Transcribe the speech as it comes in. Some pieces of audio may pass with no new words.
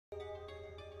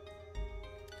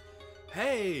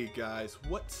Hey guys,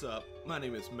 what's up? My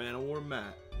name is Manowar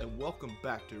Matt, and welcome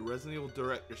back to Resident Evil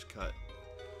Director's Cut.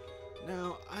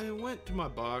 Now, I went to my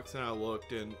box and I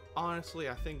looked, and honestly,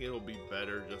 I think it'll be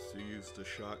better just to use the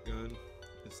shotgun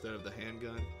instead of the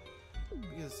handgun,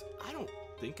 because I don't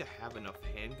think I have enough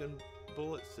handgun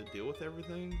bullets to deal with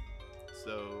everything,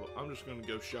 so I'm just gonna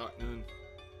go shotgun.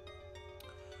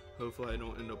 Hopefully I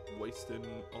don't end up wasting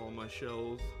all my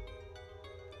shells.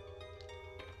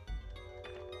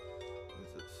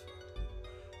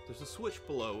 There's a switch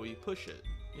below. Will you push it?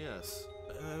 Yes.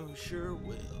 I sure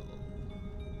will.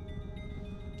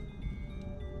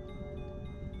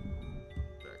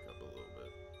 Back up a little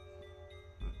bit.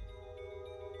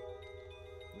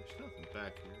 There's nothing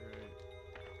back here, right?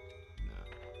 No.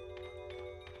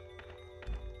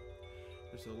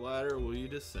 There's a ladder. Will you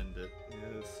descend it?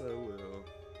 Yes, I will.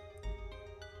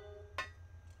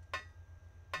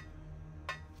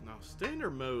 Now,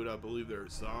 standard mode, I believe there are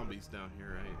zombies down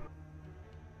here, right?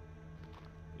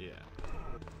 Yeah.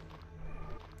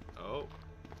 Oh.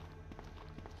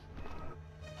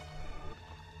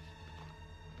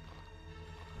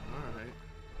 Alright.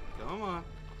 Come on.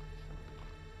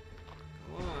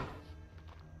 Come on.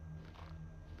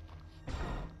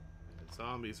 The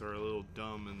zombies are a little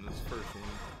dumb in this first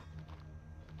one.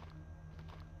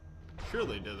 Sure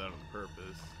they did that on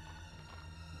purpose.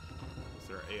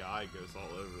 Their AI goes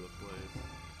all over the place.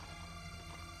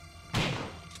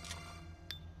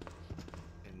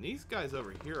 These guys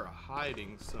over here are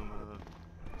hiding some,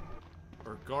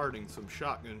 or guarding some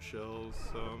shotgun shells,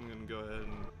 so I'm gonna go ahead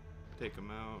and take them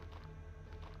out.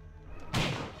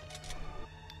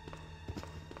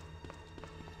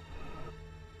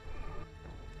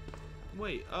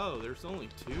 Wait, oh, there's only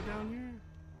 2 down here?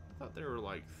 I thought there were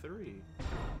like 3.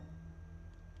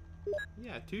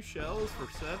 Yeah, 2 shells for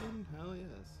 7? Hell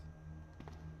yes.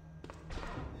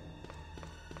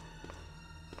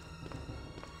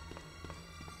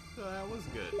 So that was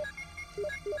good.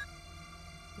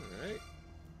 Alright.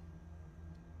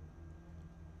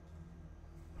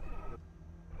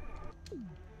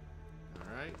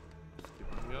 Alright. Let's keep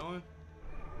on going.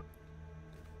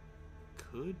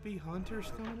 Could be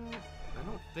hunters coming up? I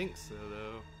don't think so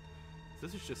though.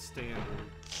 This is just standard.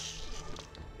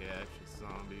 Yeah, it's just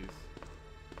zombies.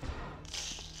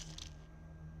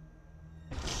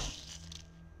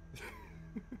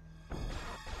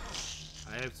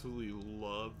 I absolutely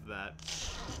love that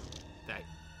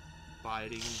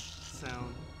biting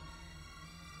sound.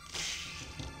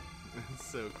 It's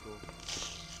so cool.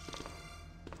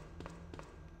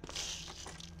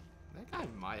 That guy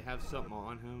might have something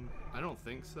on him. I don't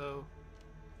think so.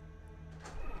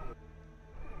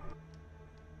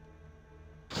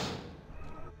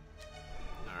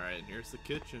 Alright, here's the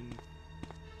kitchen.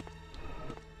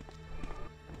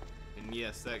 And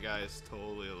yes, that guy is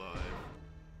totally alive.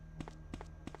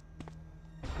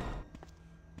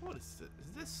 What is this?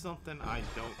 Is this something I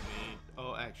don't need?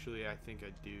 Oh, actually, I think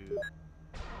I do.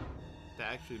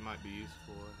 That actually might be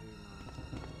useful. Hang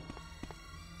on.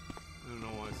 I don't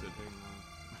know why I said hang on.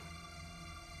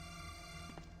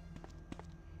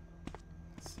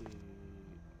 Let's see.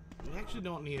 We actually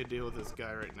don't need to deal with this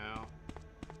guy right now.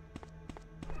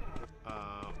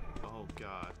 Oh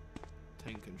god.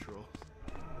 Tank controls.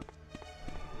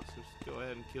 Let's just go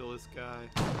ahead and kill this guy.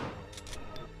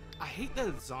 I hate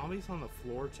that zombies on the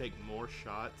floor take more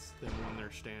shots than when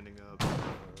they're standing up.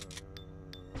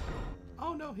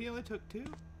 Oh no, he only took 2?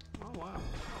 Oh wow.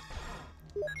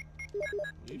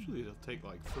 Usually they'll take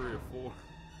like 3 or 4.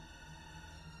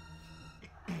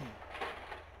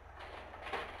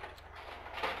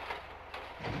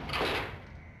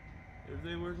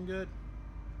 Everything working good?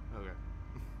 Okay.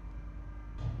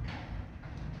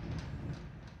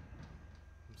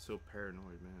 I'm so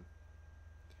paranoid, man.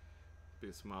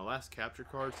 Because my last capture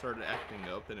card started acting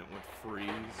up and it would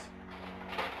freeze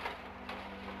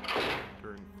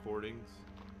during recordings.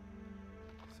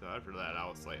 So after that, I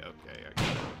was like, okay, I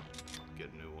gotta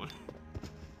get a new one.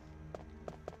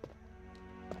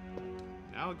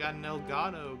 Now I got an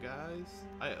Elgato, guys.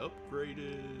 I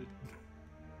upgraded.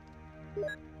 I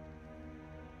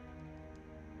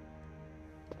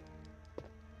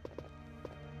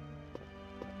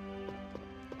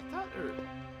thought there...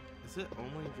 Is it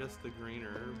only just the green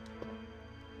herb?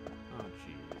 Oh,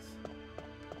 jeez.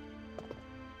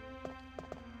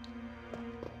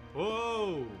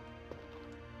 Whoa!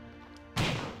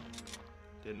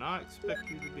 Did not expect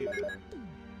you to be there.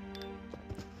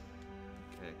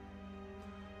 Okay.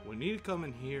 We need to come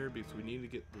in here because we need to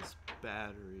get this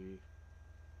battery.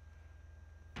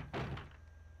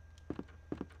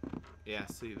 Yeah,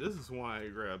 see, this is why I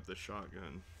grabbed the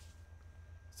shotgun.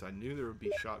 So I knew there would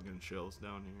be shotgun shells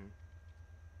down here.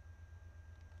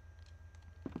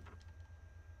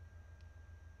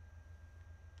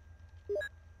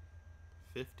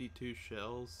 52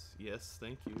 shells. Yes,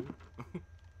 thank you.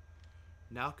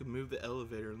 Now I can move the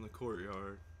elevator in the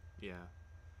courtyard. Yeah.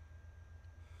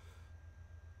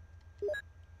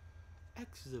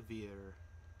 Xavier.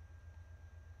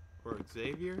 Or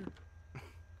Xavier?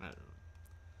 I don't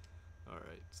know.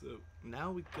 Alright, so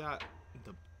now we got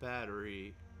the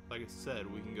battery. Like I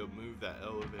said, we can go move that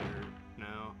elevator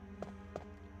now.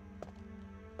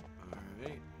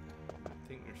 Alright. I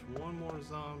think there's one more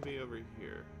zombie over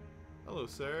here. Hello,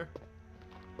 sir.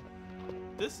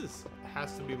 This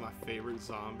has to be my favorite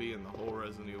zombie in the whole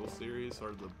Resident Evil series,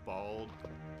 or the bald,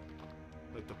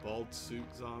 like the bald suit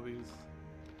zombies.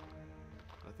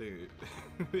 I think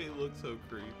it looks so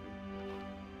creepy.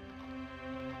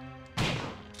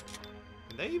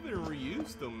 And they even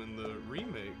reused them in the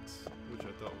remakes, which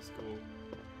I thought was cool.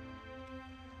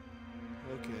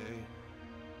 Okay.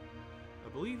 I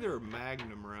believe there are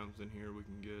Magnum rounds in here we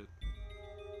can get.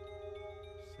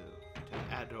 So, to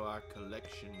add to our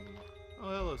collection. Oh,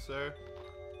 hello, sir.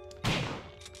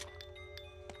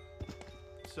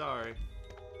 Sorry.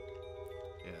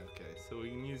 Yeah, okay, so we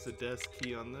can use the desk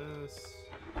key on this.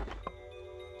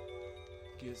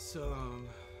 Get some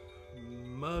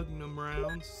Magnum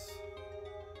rounds.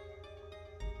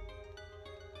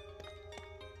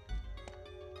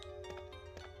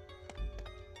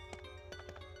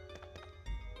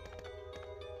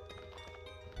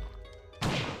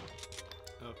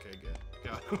 Okay, good.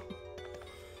 Got him.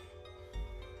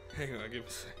 Hang on, give me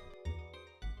a second.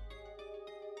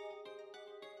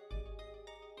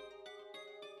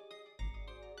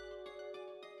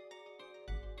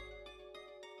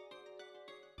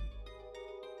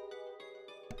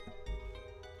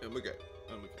 I'm okay.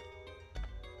 I'm okay.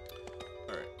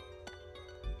 Alright.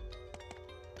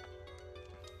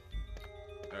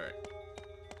 Alright.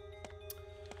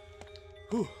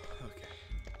 Whew. Okay.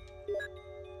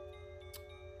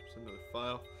 There's another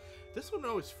file. This one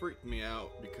always freaked me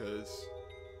out because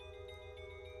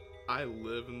I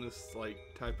live in this like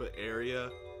type of area,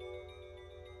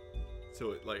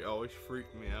 so it like always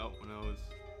freaked me out when I was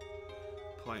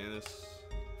playing this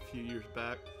a few years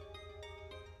back.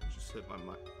 Just hit my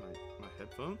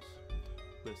headphones,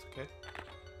 but it's okay.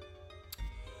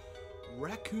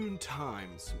 Raccoon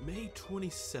Times, May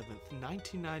 27th,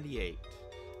 1998.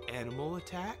 Animal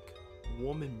attack,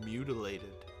 woman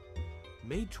mutilated.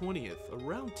 May 20th,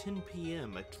 around 10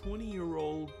 p.m., a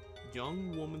 20-year-old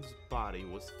young woman's body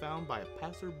was found by a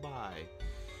passerby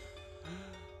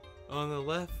on the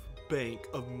left bank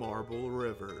of Marble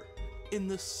River in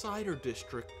the Cider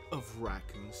District of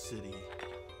Raccoon City.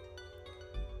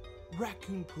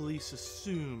 Raccoon police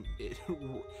assume it...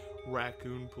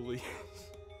 Raccoon police...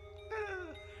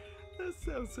 That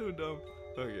sounds so dumb.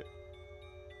 Okay.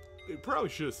 It probably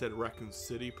should have said Raccoon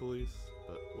City police,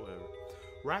 but whatever.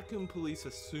 Raccoon police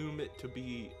assume it to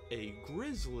be a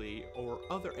grizzly or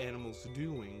other animal's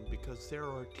doing because there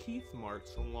are teeth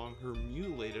marks along her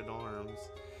mutilated arms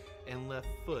and left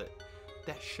foot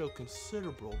that show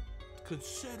considerable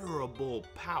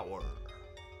power.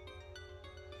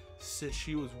 Since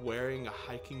she was wearing a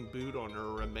hiking boot on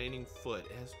her remaining foot,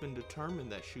 it has been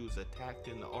determined that she was attacked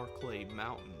in the R.I.P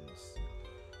Mountains.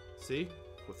 See?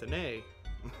 With an A.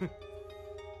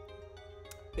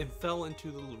 And fell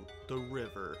into the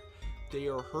river. They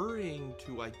are hurrying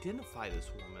to identify this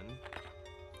woman.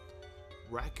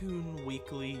 Raccoon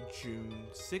Weekly, June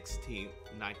 16th,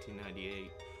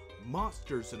 1998.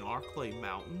 Monsters in R.I.P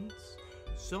Mountains?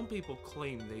 Some people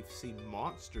claim they've seen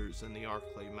monsters in the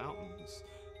R.I.P Mountains.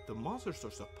 The monsters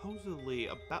are supposedly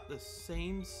about the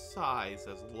same size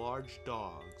as large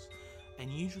dogs, and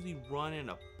usually run in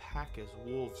a pack as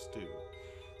wolves do.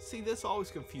 See, this always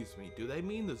confused me. Do they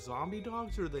mean the zombie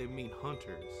dogs or do they mean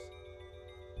hunters?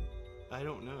 I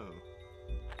don't know.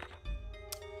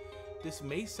 This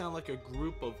may sound like a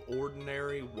group of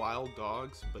ordinary wild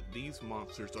dogs, but these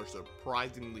monsters are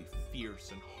surprisingly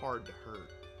fierce and hard to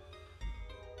hurt.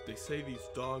 They say these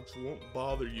dogs won't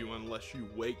bother you unless you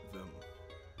wake them.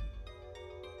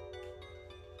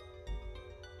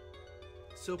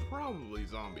 So probably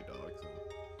zombie dogs.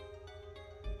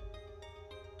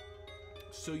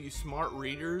 So you smart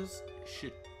readers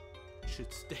should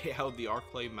stay out of the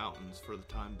R.I.P Mountains for the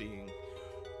time being.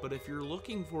 But if you're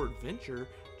looking for adventure,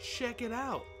 check it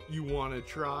out. You want to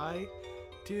try?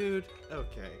 Dude,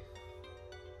 okay.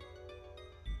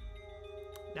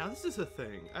 Now this is a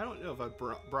thing. I don't know if I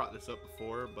brought this up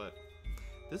before, but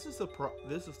this is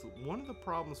one of the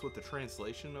problems with the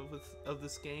translation of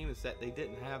this game is that they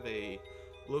didn't have a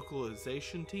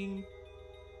localization team.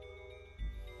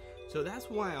 So that's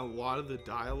why a lot of the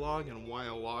dialogue and why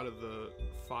a lot of the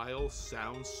files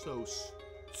sound so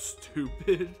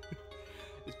stupid.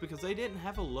 is because they didn't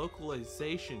have a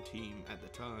localization team at the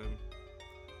time.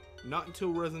 Not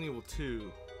until Resident Evil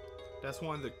 2. That's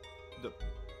why the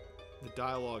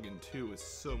dialogue in 2 is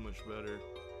so much better.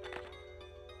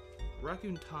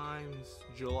 Raccoon Times,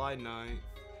 July 9th.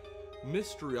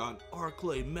 Mystery on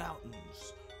R.I.P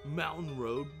Mountains. Mountain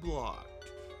road blocked.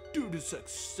 Due to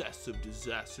successive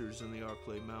disasters in the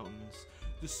R.I.P Mountains,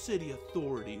 the city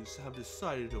authorities have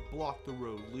decided to block the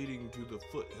road leading to the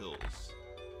foothills.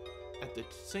 At the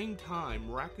same time,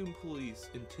 Raccoon Police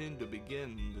intend to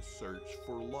begin the search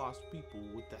for lost people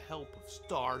with the help of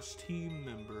STAR's team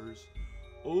members.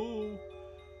 Oh,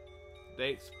 they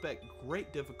expect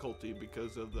great difficulty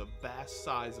because of the vast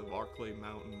size of R.I.P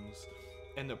Mountains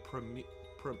and the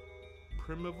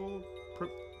primeval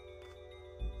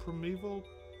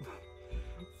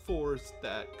forest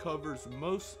that covers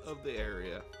most of the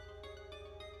area.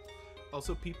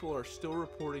 Also, people are still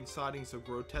reporting sightings of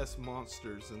grotesque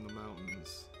monsters in the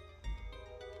mountains.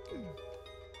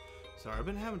 Sorry, I've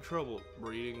been having trouble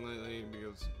reading lately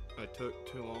because I took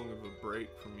too long of a break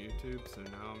from YouTube, so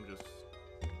now I'm just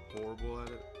horrible at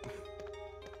it.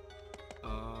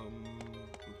 I'm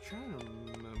trying to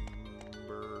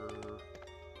remember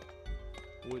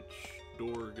which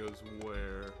door goes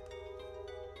where.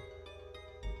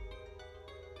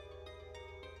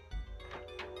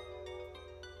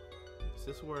 Is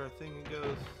this where I think it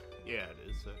goes? Yeah, it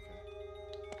is. Okay.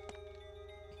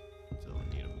 So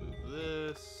I need to move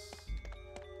this.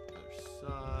 Other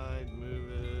side, move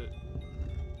it.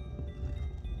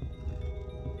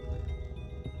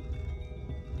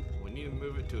 We need to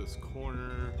move it to this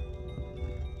corner.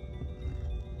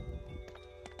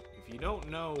 If you don't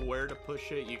know where to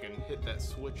push it, you can hit that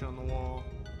switch on the wall.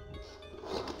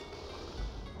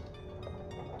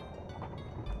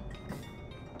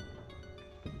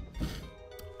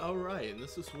 Alright, and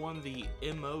this is one of the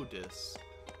MO discs,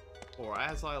 or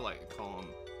as I like to call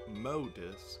them, MO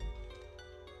discs,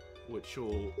 which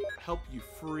will help you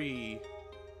free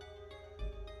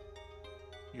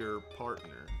your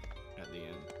partner at the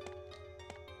end.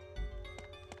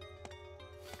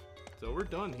 So we're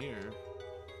done here.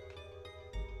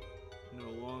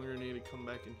 No longer need to come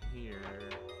back in here.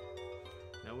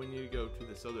 Now we need to go to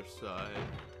this other side,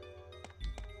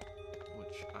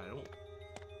 which I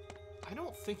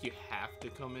don't think you have to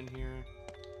come in here.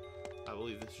 I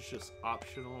believe this is just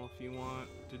optional if you want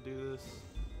to do this.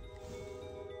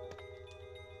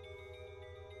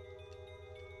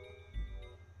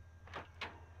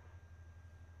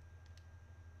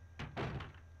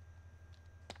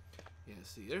 Yeah,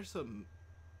 see, there's a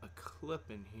clip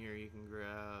in here you can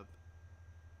grab.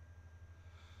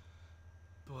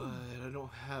 But I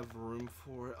don't have room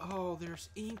for it. Oh, there's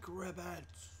ink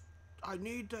ribbons. I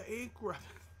need the ink ribbons.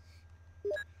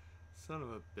 Son of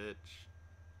a bitch.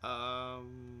 I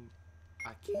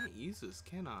can't use this,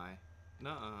 can I?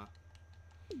 Nuh-uh.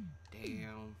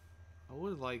 Damn. I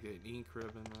would like an ink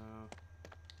ribbon, though.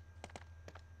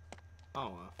 Oh,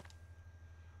 well.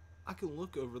 I can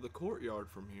look over the courtyard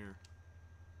from here.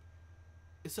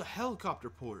 It's a helicopter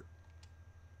port.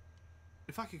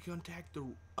 If I could contact the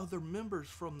other members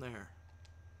from there.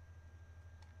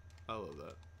 I love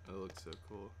that. That looks so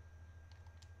cool.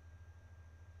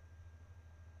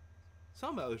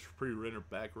 Some of those pre-rendered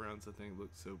backgrounds I think look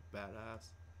so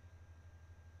badass.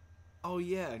 Oh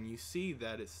yeah, and you see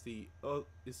that it's the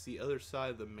other side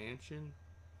of the mansion,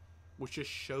 which just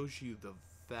shows you the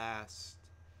vast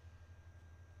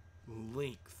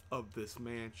length of this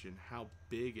mansion. How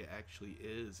big it actually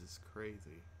is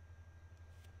crazy.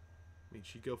 I mean,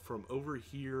 you go from over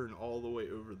here and all the way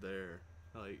over there.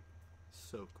 Like,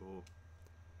 so cool.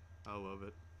 I love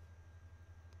it.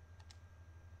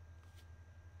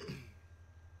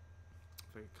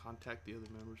 If I can contact the other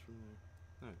members from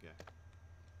there. Okay.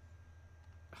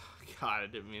 Oh, God, I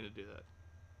didn't mean to do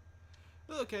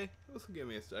that. Okay, this will give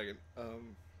me a second.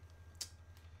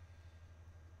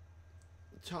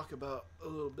 Talk about a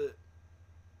little bit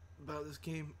about this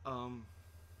game.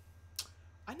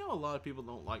 I know a lot of people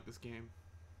don't like this game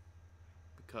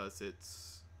because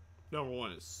it's, number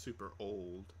one, it's super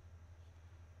old.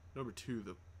 Number two,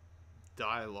 the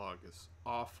dialogue is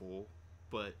awful,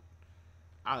 but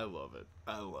I love it.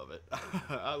 I love it.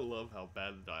 I love how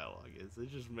bad the dialogue is. It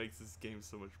just makes this game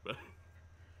so much better.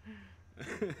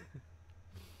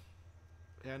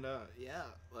 And, yeah,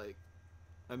 like,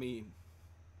 I mean,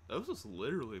 that was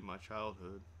literally my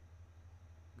childhood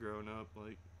growing up.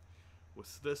 Like,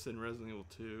 with this and Resident Evil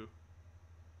 2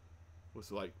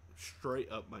 was, like, straight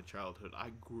up my childhood. I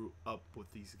grew up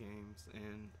with these games,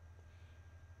 and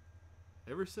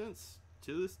ever since,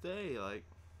 to this day, like,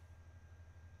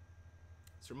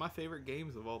 these are my favorite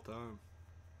games of all time.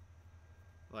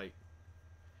 Like,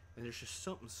 and there's just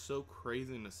something so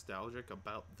crazy nostalgic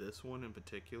about this one in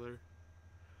particular.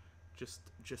 Just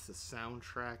the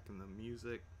soundtrack and the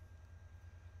music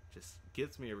just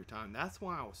gets me every time. That's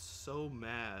why I was so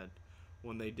mad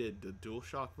when they did the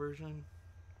DualShock version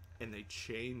and they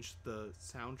changed the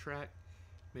soundtrack.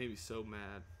 Made me so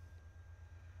mad.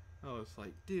 I was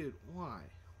like, dude, why?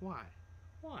 Why?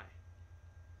 Why?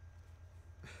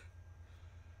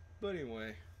 But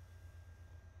anyway.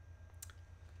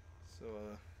 So,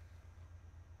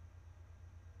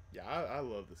 yeah, I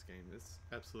love this game. It's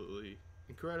absolutely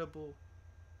incredible.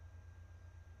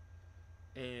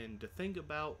 And to think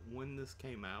about when this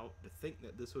came out, to think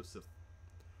that this was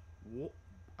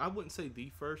I wouldn't say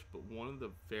the first, but one of the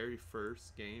very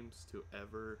first games to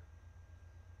ever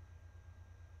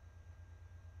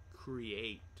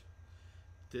create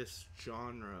this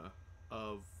genre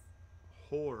of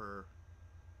horror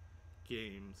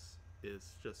games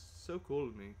is just so cool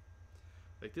to me.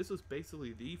 Like, this was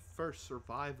basically the first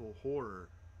survival horror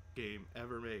game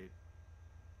ever made.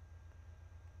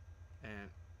 And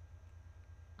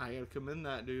I gotta commend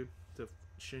that dude to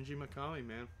Shinji Mikami,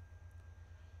 man.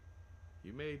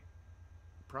 You made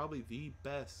probably the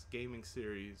best gaming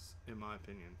series, in my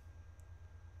opinion.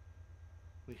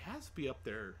 He has to be up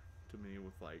there to me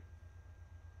with like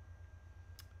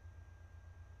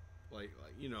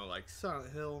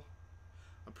Silent Hill.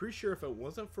 I'm pretty sure if it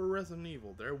wasn't for Resident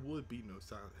Evil, there would be no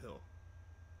Silent Hill.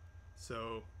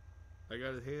 So I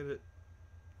gotta hand it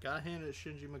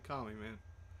Shinji Mikami, man.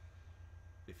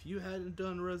 If you hadn't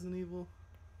done Resident Evil,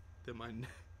 then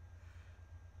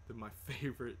my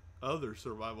favorite other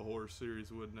survival horror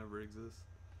series would never exist.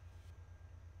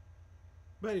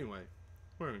 But anyway,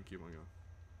 we're gonna keep on going.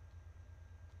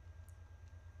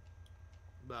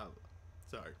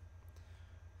 Sorry,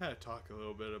 I had to talk a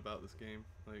little bit about this game,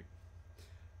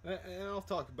 and I'll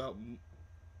talk about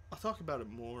it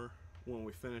more when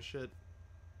we finish it.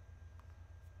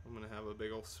 I'm gonna have a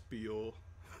big old spiel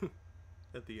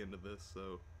at the end of this,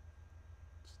 so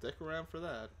stick around for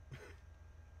that.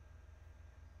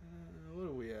 What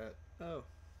are we at? Oh,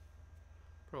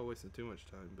 probably wasting too much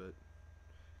time, but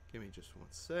give me just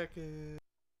 1 second.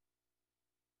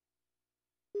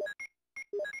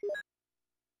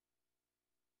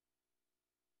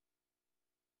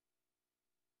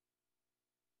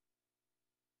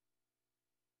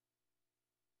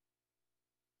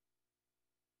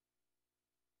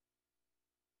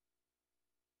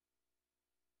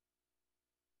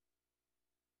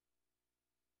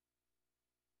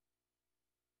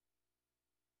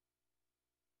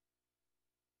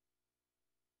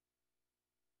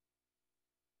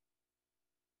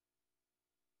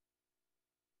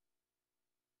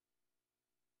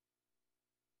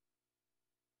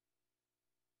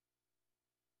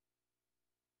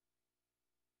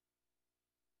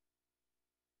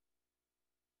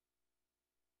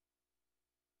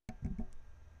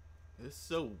 It's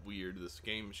so weird. This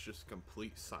game is just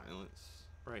complete silence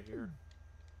right here.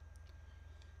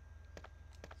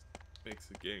 Makes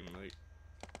the game like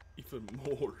even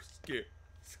more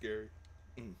scary.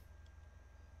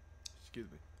 Excuse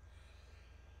me.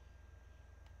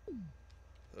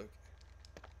 Okay.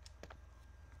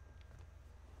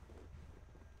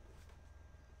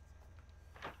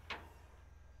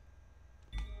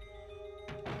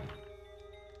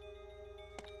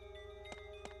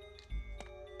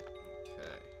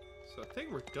 Okay. So I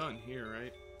think we're done here,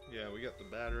 right? Yeah, we got the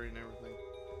battery and everything.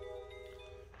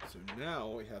 So now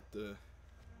we have to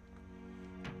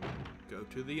go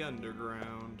to the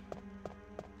underground.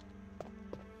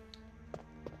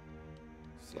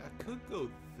 See, I could go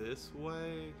this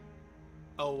way.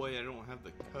 Oh wait, I don't have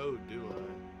the code, do I?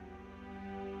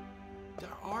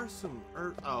 There are some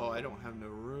oh, I don't have no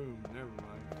room. Never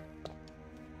mind.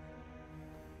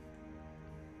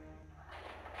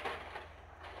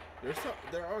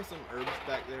 There are some herbs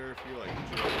back there. If you like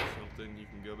drill or something, you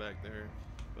can go back there.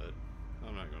 But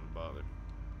I'm not gonna bother.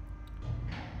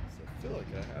 So I feel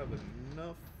like I have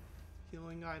enough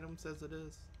healing items as it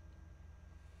is.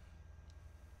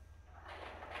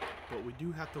 But we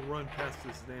do have to run past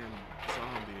this damn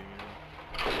zombie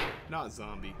again. Not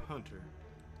zombie, hunter.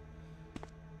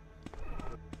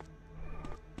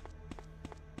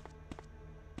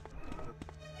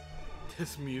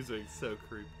 This music's so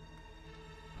creepy.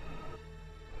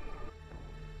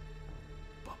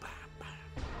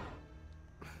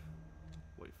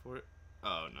 Wait for it.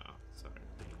 Oh no, sorry.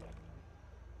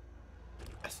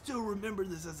 I still remember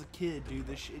this as a kid, dude.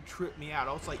 This shit tripped me out.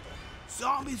 I was like,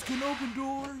 zombies can open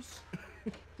doors.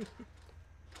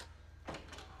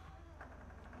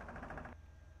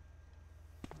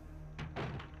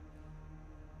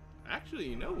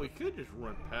 Actually, know we could just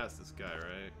run past this guy,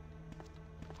 right?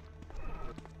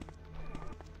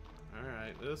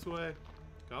 Alright, this way.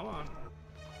 Come on.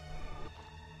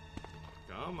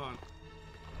 Come on.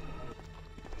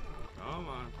 Come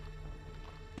on.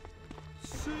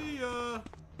 See ya!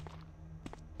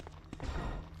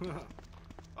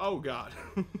 Oh god.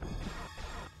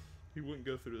 He wouldn't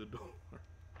go through the door.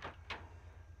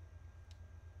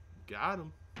 Got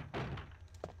him.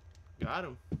 Got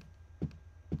him.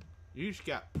 You just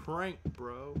got pranked,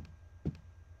 bro.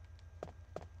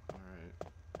 Alright.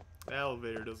 The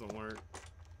elevator doesn't work.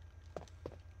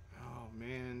 Oh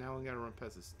man, now we gotta run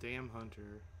past this damn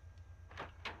hunter.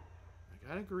 I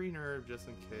got a green herb just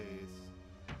in case.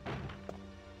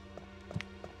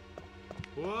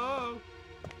 Whoa!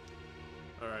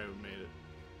 Alright, we made it.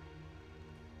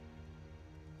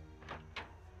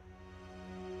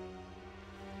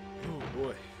 Oh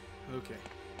boy. Okay.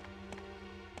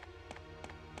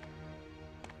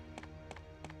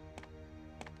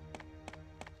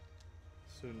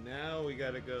 So now we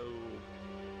gotta go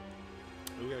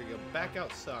back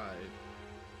outside.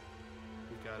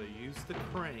 We gotta use the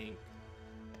crank.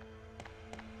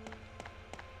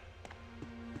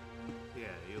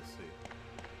 Yeah, you'll see.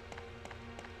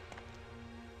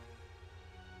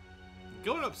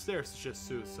 Going upstairs is just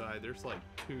suicide. There's like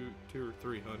two or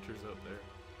three hunters up there.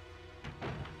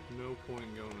 No point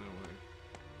in going that way.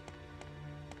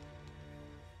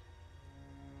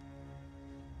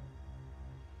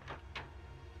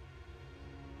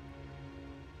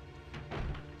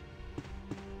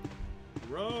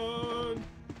 Run!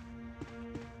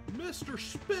 Mr.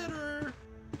 Spitter!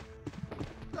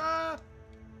 Ah!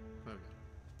 Okay.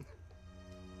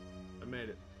 I made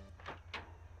it.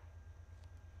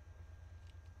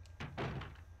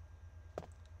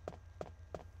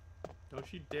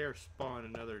 Don't you dare spawn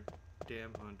another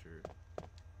damn hunter.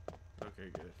 Okay,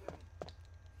 good.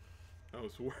 I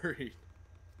was worried.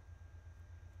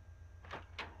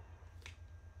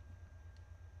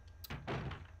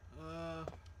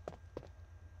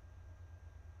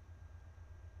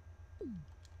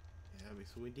 Yeah,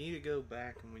 so we need to go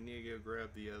back and we need to go grab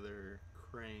the other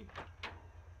crank.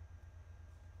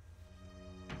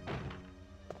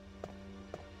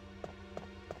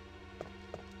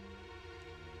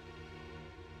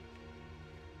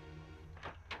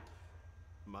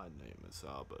 My name is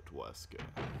Albert Wesker.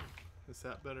 Is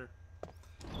that better?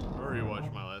 I already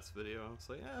watched my last video. I was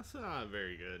like, yeah, it's not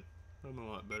very good. I'm a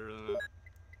lot better than that.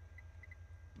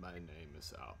 My name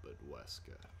is Albert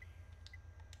Wesker.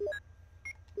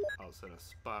 I was an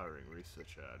aspiring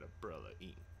researcher at Umbrella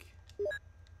Inc.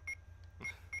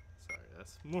 Sorry,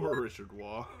 that's more Richard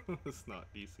Waugh. It's not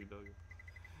DC Duggan.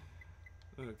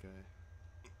 Okay.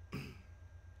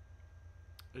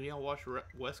 And y'all watch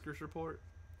Wesker's report?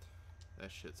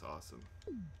 That shit's awesome.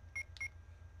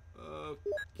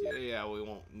 Okay, yeah, we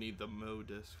won't need the Mo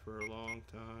disc for a long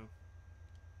time.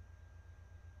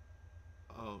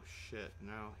 Oh shit,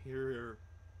 now here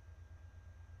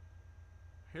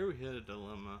we hit a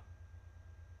dilemma.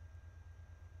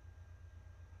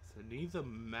 So need the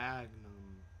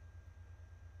Magnum.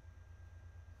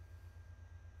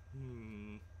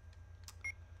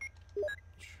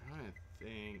 Trying to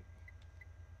think.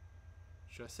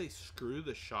 Should I say screw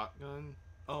the shotgun?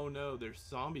 Oh no, there's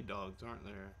zombie dogs, aren't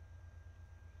there?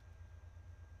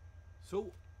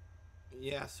 So,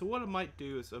 yeah, so what I might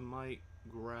do is I might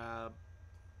grab...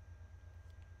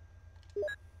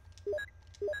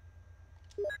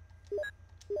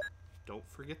 Don't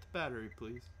forget the battery,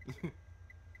 please.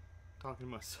 Talking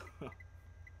to myself.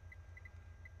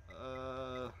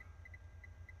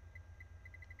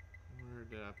 Where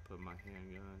did I put my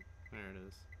handgun? There it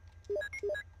is.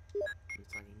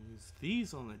 Looks like I can use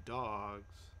these on the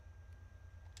dogs.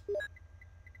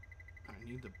 I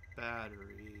need the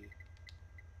battery.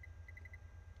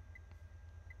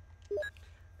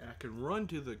 And I can run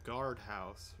to the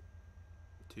guardhouse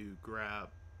to grab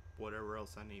whatever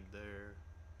else I need there.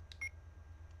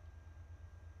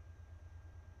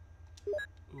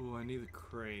 Ooh, I need the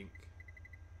crank.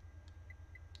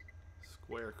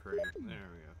 Square crank. There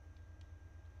we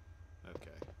go.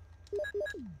 Okay.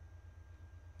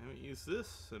 Haven't used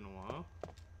this in a while.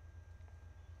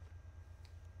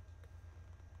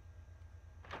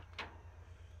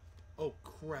 Oh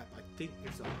crap, I think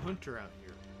there's a hunter out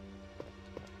here.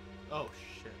 Oh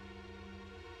shit.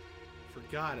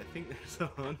 Forgot, I think there's a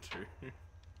hunter.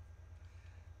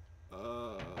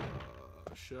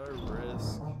 Should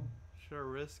I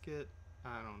risk it?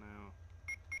 I don't know.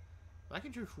 I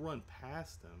can just run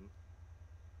past them.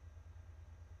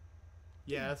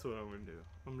 Yeah, that's what I'm gonna do.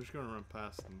 I'm just gonna run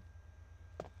past them.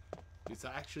 Because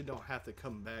I actually don't have to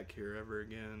come back here ever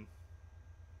again.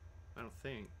 I don't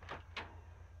think.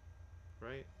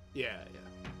 Right? Yeah,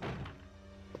 yeah.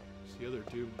 There's the other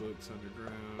Doom books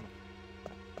underground.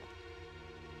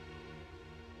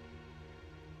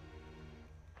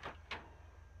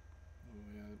 Oh,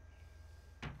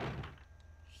 yeah.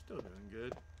 Still doing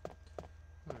good.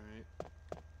 Alright.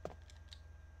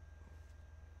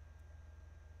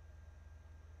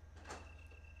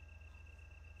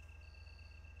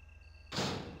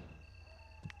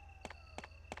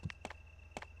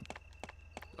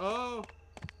 Oh!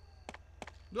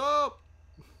 No!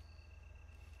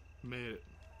 Made it.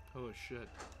 Holy shit.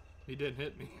 He didn't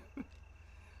hit me.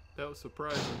 That was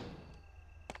surprising.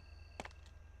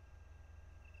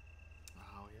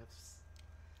 Oh, we have...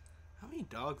 How many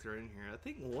dogs are in here? I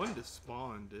think one just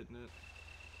spawned, didn't it?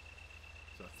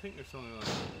 So I think there's only like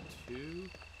 2.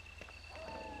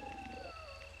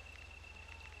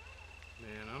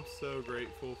 Man, I'm so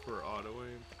grateful for auto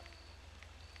aim.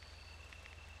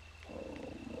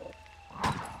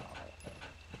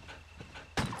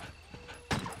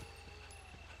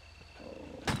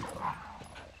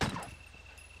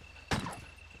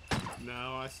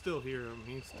 No, I still hear him.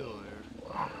 He's still there.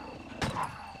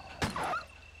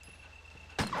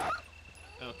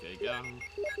 Okay, got him.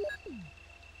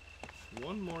 There's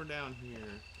one more down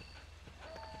here.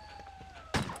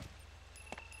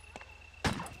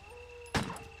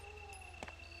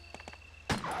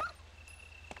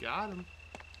 Got him.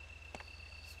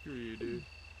 Screw you, dude.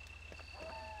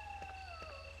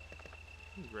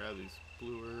 Grab these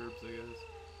blue herbs, I guess.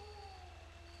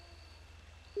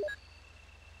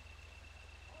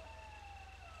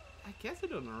 I guess it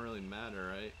doesn't really matter,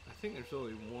 right? I think there's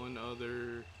only one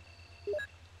other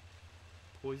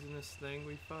poisonous thing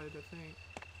we fight, I think.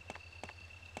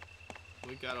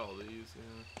 We got all these,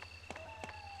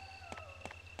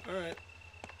 yeah. Alright.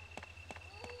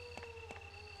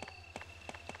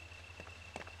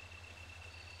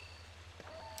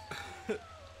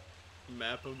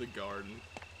 Map of the garden.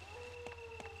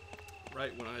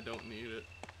 Right when I don't need it.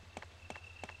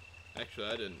 Actually,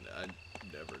 I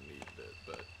never needed it,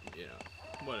 but, you know,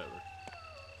 whatever.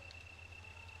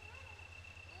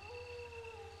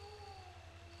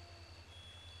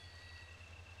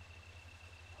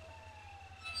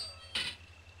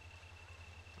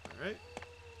 Alright.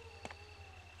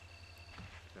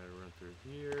 Gotta run through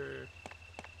here.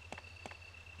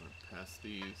 Run past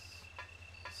these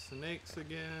snakes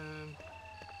again.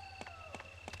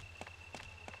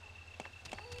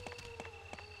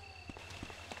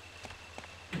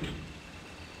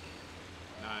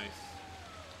 Nice.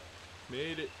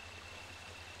 Made it.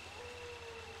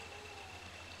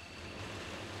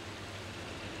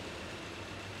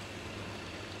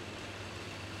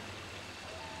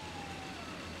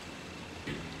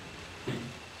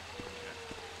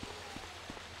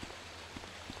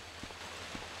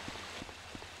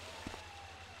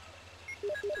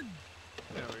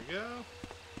 There we go.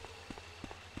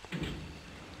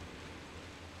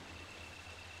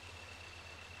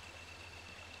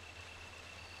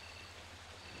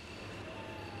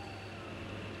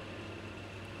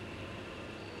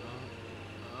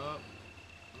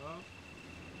 Up.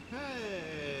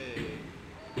 Hey!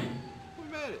 We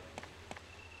made it!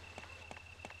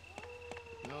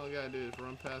 Now all I gotta do is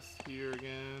run past here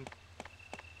again.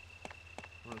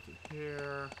 Run through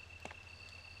here.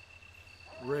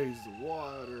 Raise the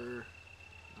water.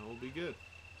 That will be good.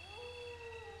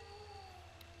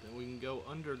 Then we can go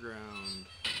underground.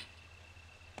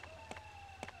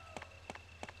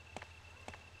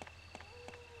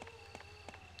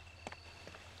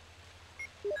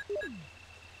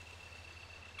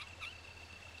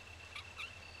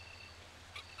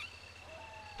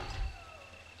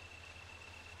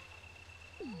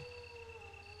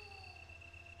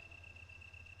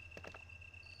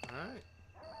 Alright.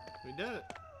 We did it.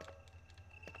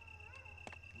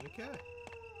 Okay.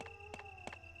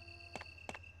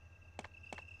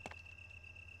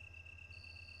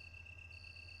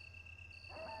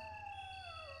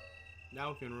 Now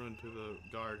we can run to the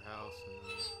guardhouse and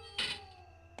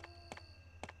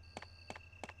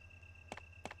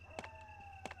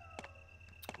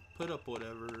put up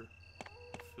whatever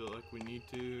I feel like we need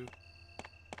to.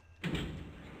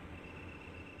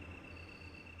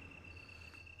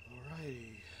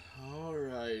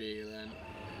 Alrighty then.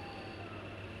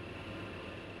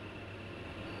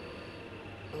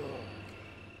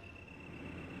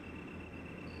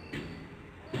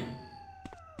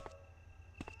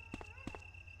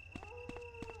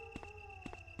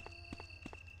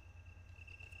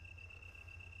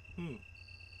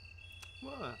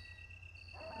 What?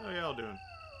 How y'all doing?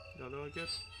 Y'all doing good?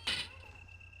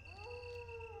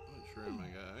 What room I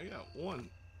got? I got one.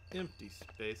 empty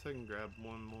space. I can grab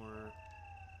one more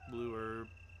blue herb.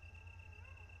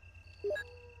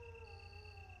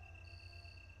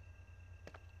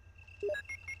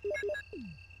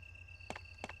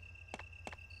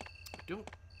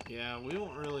 Yeah, we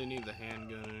don't really need the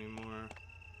handgun anymore.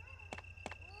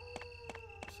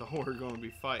 So all we're going to be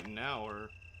fighting now are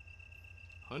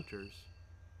hunters.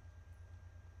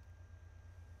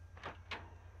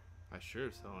 I sure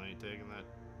as hell ain't taking that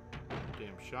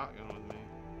damn shotgun with me.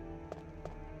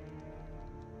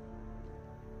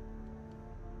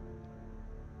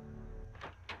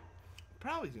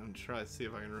 Probably gonna try to see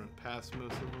if I can run past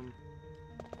most of them.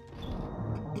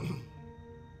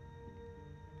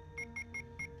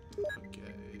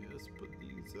 Okay, let's put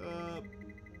these up.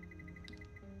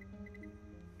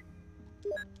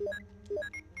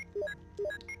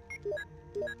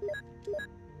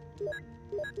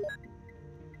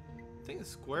 I think the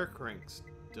square crank's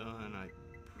done, I'm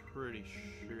pretty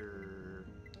sure.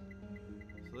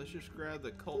 So let's just grab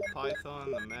the Colt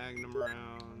Python, the Magnum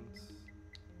rounds.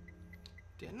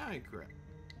 Didn't I grab?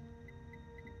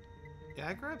 Yeah,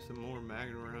 I grabbed some more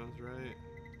Magnum rounds, right?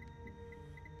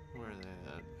 Where are they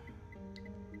at?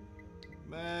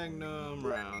 Magnum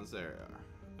rounds, there they are.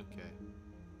 Okay.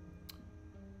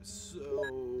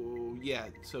 So, yeah,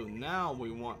 so now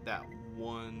we want that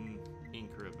one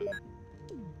ink ribbon.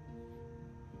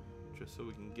 Just so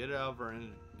we can get it out of our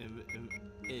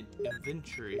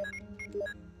inventory.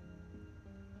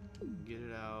 Get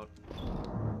it out.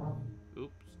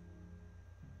 Oops.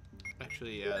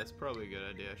 Actually, yeah, that's probably a good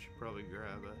idea. I should probably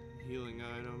grab a healing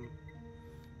item.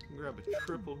 Grab a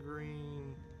triple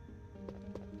green.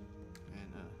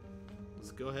 And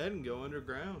let's go ahead and go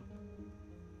underground.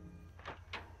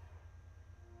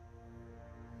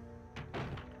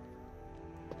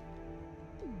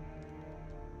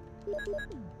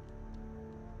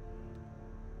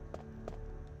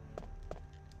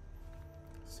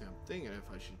 See, I'm thinking if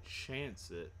I should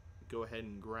chance it, go ahead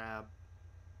and grab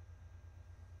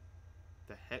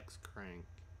the hex crank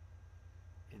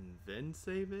and then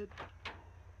save it?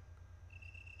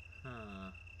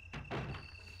 Huh.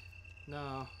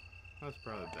 No, that's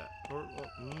probably bad. Or,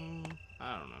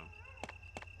 I don't know.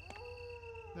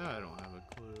 No, I don't have a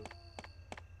clue.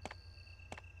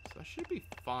 So I should be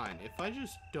fine. If I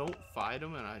just don't fight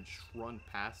them and I just run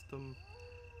past them,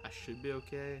 I should be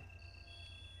okay.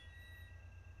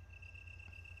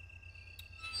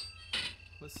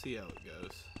 Let's see how it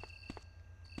goes.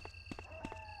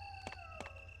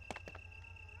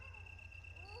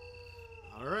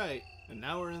 Alright, and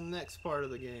now we're in the next part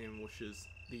of the game, which is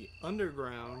the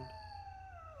underground.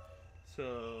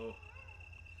 So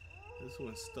this is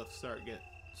when stuff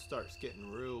starts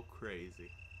getting real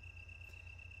crazy.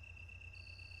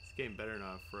 This game better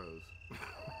not have froze.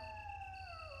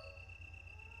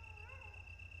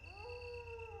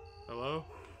 Hello?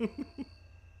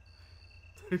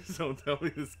 Please don't tell me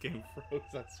this game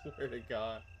froze, I swear to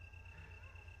God.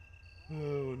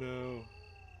 Oh no.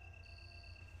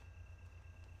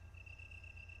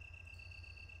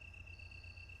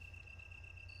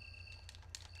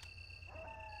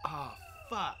 Oh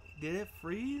fuck, did it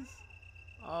freeze?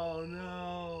 Oh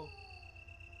no.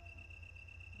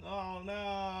 Oh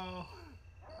no.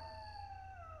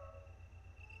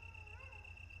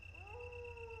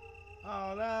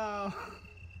 Oh no.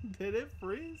 Did it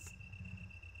freeze?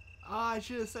 Oh, I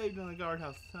should have saved in the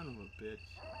guardhouse, son of a bitch.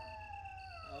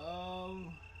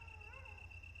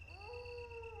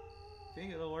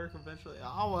 Think it'll work eventually?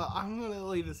 Oh well, I'm gonna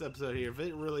leave this episode here. If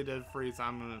it really did freeze,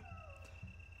 I'm gonna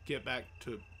get back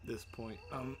to this point.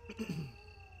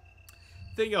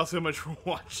 Thank y'all so much for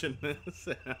watching this,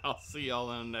 and I'll see y'all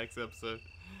in the next episode.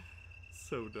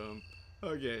 So dumb.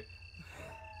 Okay.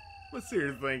 But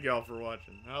seriously, thank y'all for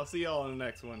watching. I'll see y'all in the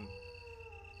next one.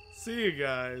 See you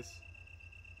guys.